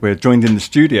We're joined in the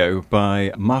studio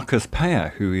by Markus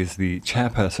Payer, who is the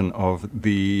chairperson of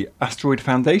the Asteroid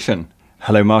Foundation.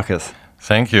 Hello, Markus.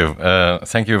 Thank you.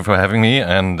 Thank you for having me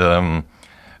and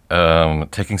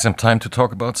taking some time to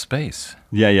talk about space.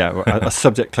 Yeah, a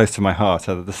subject close to my heart.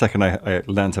 The second I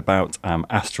learned about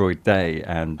Asteroid Day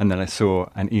and then I saw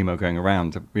an email going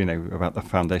around, about the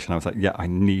foundation, I was like, yeah, I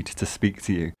need to speak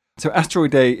to you. So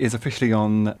Asteroid Day is officially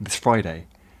on this Friday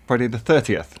the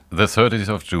 30th. The 30th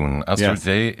of June. Asteroid Yes.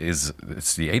 Day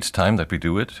it's the 8th time that we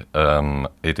do it.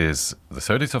 It is the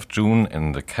 30th of June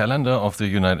in the calendar of the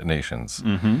United Nations,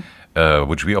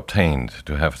 which we obtained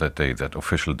to have that day, that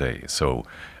official day. So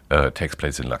it takes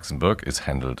place in Luxembourg, is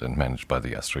handled and managed by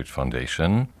the Asteroid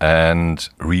Foundation, and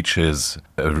reaches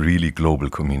a really global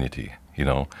community.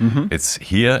 It's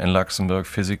here in Luxembourg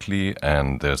physically,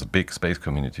 and there's a big space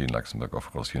community in Luxembourg,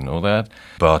 of course, you know that.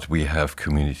 But we have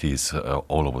communities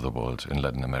all over the world, in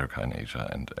Latin America and Asia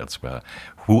and elsewhere,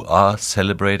 who are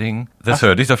celebrating the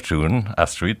 30th of June,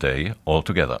 Asteroid Day, all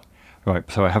together. Right,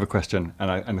 so I have a question,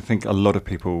 and I think a lot of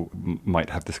people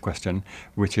might have this question,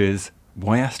 which is,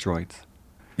 why asteroids?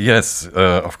 Yes,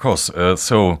 of course.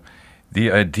 So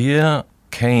the idea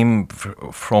came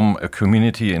from a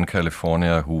community in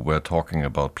California who were talking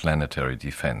about planetary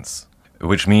defense,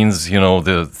 which means,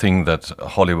 the thing that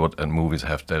Hollywood and movies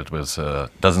have dealt with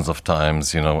dozens of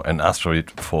times, an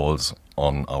asteroid falls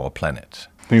on our planet.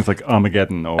 Things like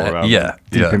Armageddon or Deep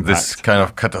Impact. This kind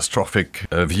of catastrophic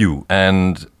view.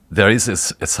 And there is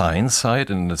a science side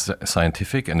and a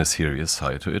scientific and a serious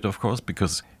side to it, of course,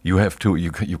 because you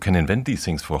can invent these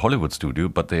things for a Hollywood studio,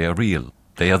 but they are real.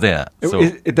 They are there.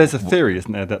 There's a theory,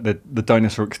 isn't there, that the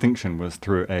dinosaur extinction was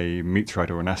through a meteorite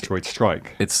or an asteroid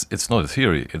strike? It's not a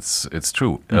theory. It's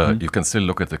true. You can still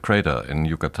look at the crater in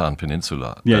Yucatan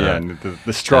Peninsula. And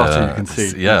the strata you can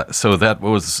see. So that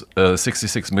was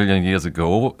 66 million years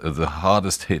ago, the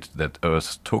hardest hit that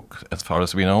Earth took, as far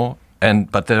as we know.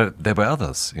 But there were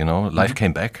others, Life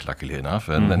came back, luckily enough,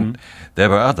 and then there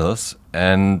were others.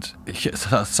 And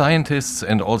scientists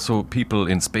and also people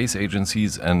in space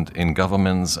agencies and in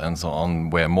governments and so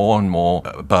on were more and more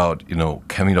about,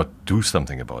 can we not do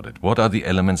something about it? What are the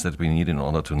elements that we need in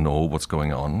order to know what's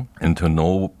going on and to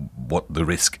know what the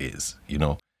risk is,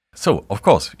 So, of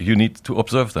course, you need to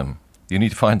observe them. You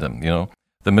need to find them,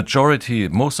 The majority,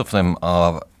 most of them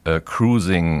are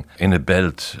cruising in a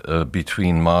belt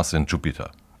between Mars and Jupiter.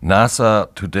 NASA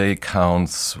today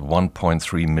counts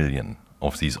 1.3 million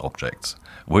of these objects,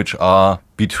 which are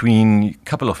between a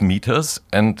couple of meters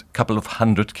and a couple of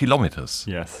 100 kilometers.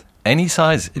 Yes. Any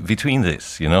size between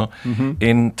this,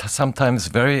 in sometimes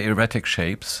very erratic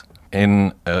shapes,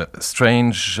 in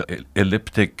strange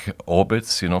elliptic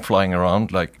orbits, flying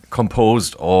around, like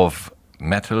composed of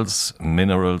metals,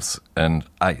 minerals, and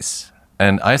ice.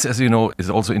 And ice, as you know,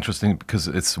 is also interesting because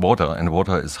it's water, and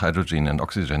water is hydrogen and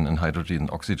oxygen, and hydrogen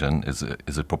and oxygen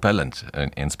is a propellant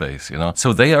in space,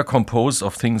 So they are composed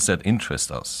of things that interest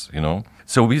us,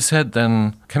 So we said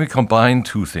then, can we combine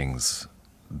two things?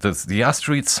 The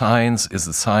asteroid science is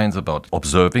the science about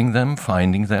observing them,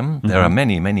 finding them. There are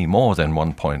many, many more than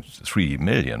 1.3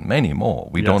 million, many more.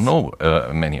 We don't know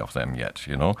many of them yet,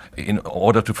 In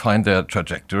order to find their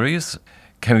trajectories,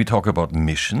 can we talk about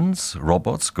missions,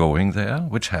 robots going there,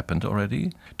 which happened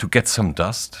already, to get some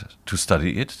dust, to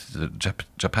study it?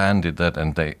 Japan did that,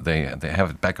 and they have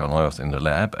it back on Earth in the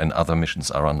lab, and other missions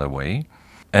are underway.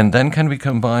 And then can we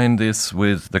combine this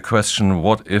with the question,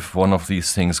 what if one of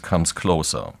these things comes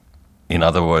closer? In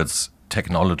other words,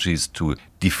 technologies to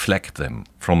deflect them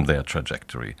from their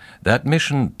trajectory. That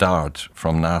mission DART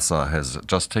from NASA has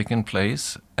just taken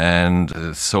place, and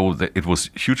it was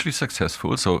hugely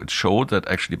successful. So it showed that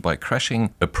actually by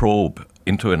crashing a probe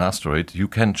into an asteroid, you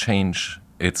can change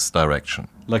its direction.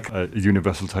 Like a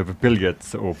universal type of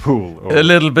billiards or pool? A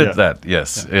little bit that,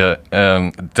 yes.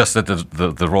 Just that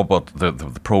the robot, the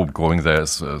probe going there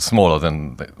is smaller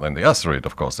than the asteroid,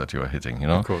 of course, that you are hitting,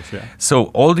 Of course, yeah. So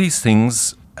all these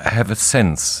things have a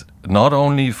sense, not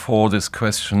only for this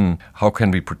question, how can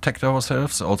we protect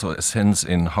ourselves, also a sense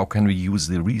in how can we use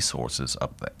the resources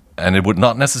up there. And it would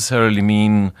not necessarily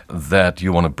mean that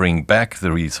you want to bring back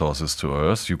the resources to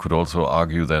Earth. You could also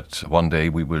argue that one day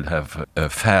we will have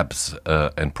fabs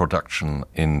and production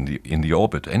in the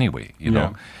orbit anyway,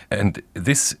 know. And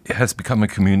this has become a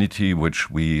community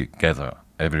which we gather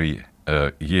every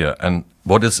year. And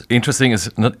what is interesting is,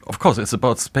 of course, it's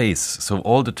about space. So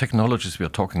all the technologies we are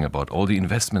talking about, all the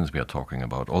investments we are talking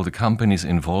about, all the companies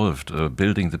involved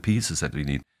building the pieces that we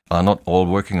need, are not all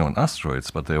working on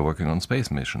asteroids, but they're working on space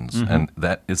missions. And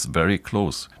that is very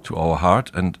close to our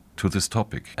heart and to this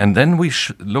topic. And then we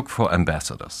look for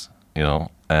ambassadors. you know.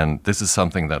 And this is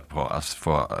something that for us,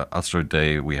 for Asteroid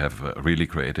Day, we have really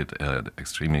created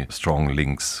extremely strong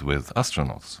links with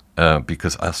astronauts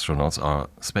because astronauts are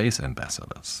space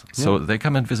ambassadors. So they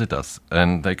come and visit us,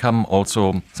 and they come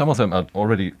also. Some of them are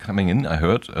already coming in. I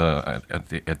heard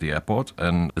at the airport,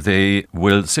 and they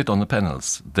will sit on the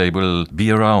panels. They will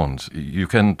be around. You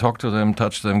can talk to them,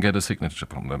 touch them, get a signature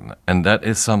from them, and that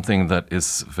is something that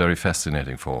is very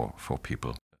fascinating for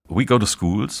people. We go to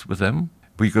schools with them.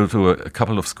 We go to a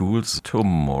couple of schools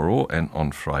tomorrow and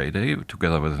on Friday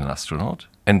together with an astronaut.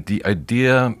 And the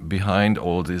idea behind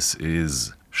all this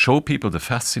is show people the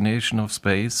fascination of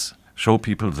space, show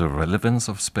people the relevance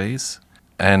of space,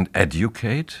 and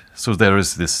educate. So there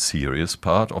is this serious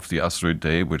part of the Asteroid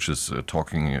Day, which is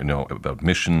talking, about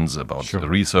missions, about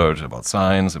research, about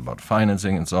science, about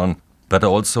financing, and so on. But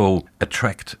also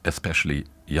attract, especially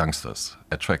youngsters,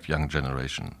 attract young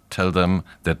generation. Tell them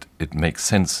that it makes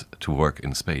sense to work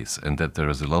in space and that there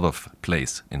is a lot of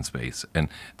place in space, and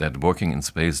that working in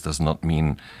space does not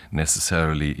mean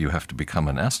necessarily you have to become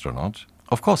an astronaut.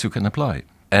 Of course, you can apply.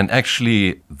 And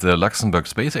actually, the Luxembourg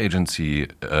Space Agency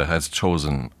has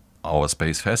chosen our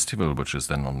Space Festival, which is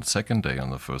then on the second day, on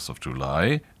the 1st of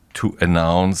July, to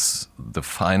announce the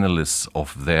finalists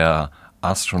of their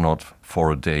Astronaut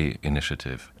for a Day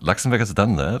initiative. Luxembourg has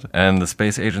done that, and the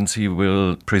Space Agency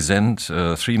will present,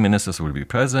 3 ministers will be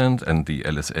present, and the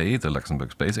LSA, the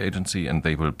Luxembourg Space Agency, and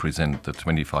they will present the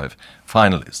 25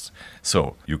 finalists.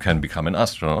 So you can become an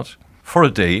astronaut for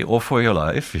a day or for your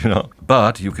life,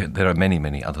 but there are many,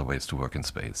 many other ways to work in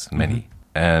space, many. Mm-hmm.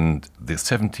 And the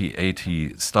 70,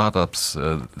 80 startups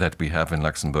that we have in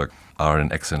Luxembourg are an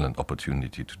excellent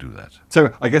opportunity to do that.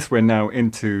 So I guess we're now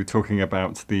into talking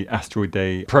about the Asteroid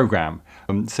Day program.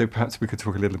 So perhaps we could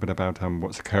talk a little bit about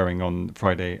what's occurring on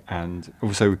Friday, and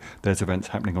also there's events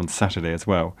happening on Saturday as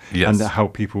well, and how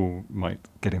people might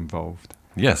get involved.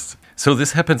 Yes. So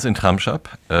this happens in Tramschap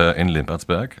in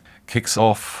Limpertsberg. Kicks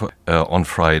off on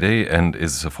Friday and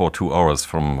is for 2 hours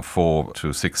from 4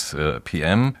 to 6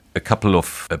 p.m. A couple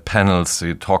of panels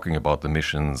talking about the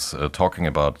missions, talking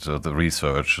about the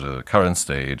research, current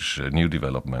stage, new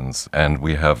developments, and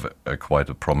we have quite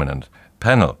a prominent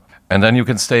panel. And then you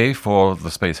can stay for the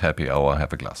Space Happy Hour,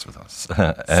 have a glass with us.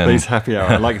 Space Happy Hour,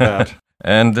 I like that.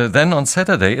 And then on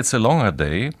Saturday, it's a longer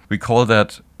day. We call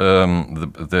that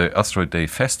the Asteroid Day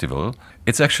Festival.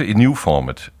 It's actually a new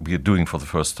format we are doing for the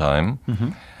first time. Mm-hmm.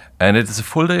 And it is a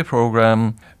full-day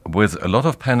program with a lot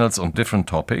of panels on different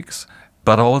topics,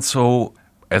 but also,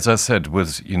 as I said,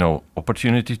 with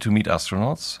opportunity to meet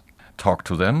astronauts, talk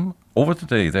to them. Over the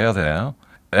day, they are there.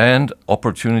 And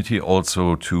opportunity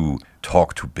also to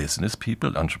talk to business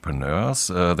people, entrepreneurs.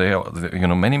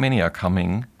 Many are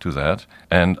coming to that,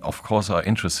 and of course are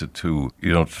interested to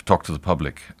talk to the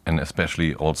public, and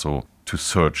especially also to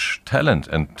search talent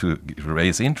and to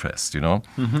raise interest.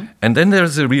 Mm-hmm. And then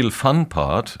there's a real fun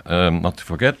part, not to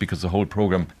forget, because the whole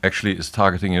program actually is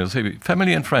targeting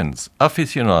family and friends,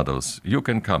 aficionados. You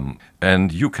can come,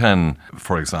 and you can,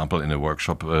 for example, in a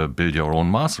workshop, build your own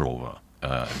Mars rover.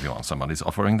 Somebody's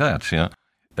offering that,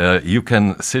 you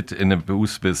can sit in a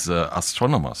booth with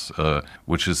astronomers,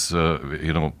 which is,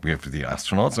 we have the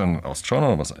astronauts and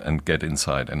astronomers, and get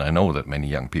inside. And I know that many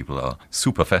young people are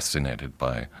super fascinated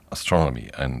by astronomy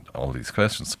and all these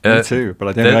questions. Me too, but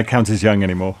I don't think I count as young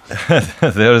anymore.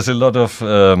 There is a lot of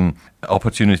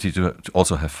opportunity to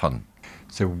also have fun.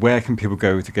 So where can people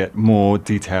go to get more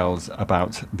details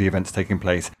about the events taking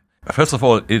place? First of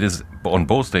all, it is on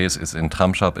both days. It's in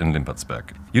Tramschap in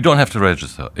Limpertsberg. You don't have to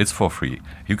register. It's for free.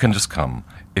 You can just come.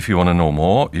 If you want to know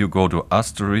more, you go to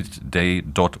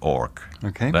asteroidday.org.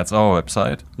 Okay. That's our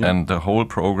website, and the whole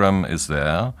program is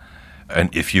there. And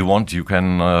if you want, you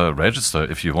can register.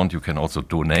 If you want, you can also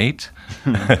donate,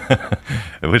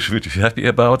 which we'd be happy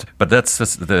about. But that's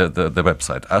just the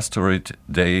website,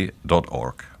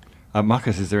 asteroidday.org.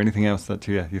 Markus, is there anything else that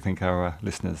you think our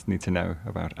listeners need to know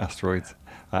about asteroids,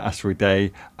 Asteroid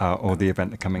Day, or the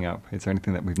event coming up? Is there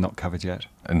anything that we've not covered yet?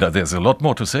 And there's a lot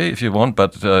more to say if you want,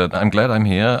 but I'm glad I'm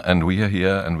here, and we are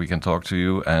here, and we can talk to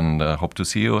you, and hope to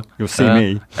see you. You'll see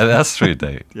me. At Asteroid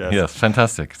Day. Yes,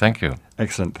 fantastic. Thank you.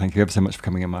 Excellent. Thank you ever so much for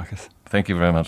coming in, Markus. Thank you very much.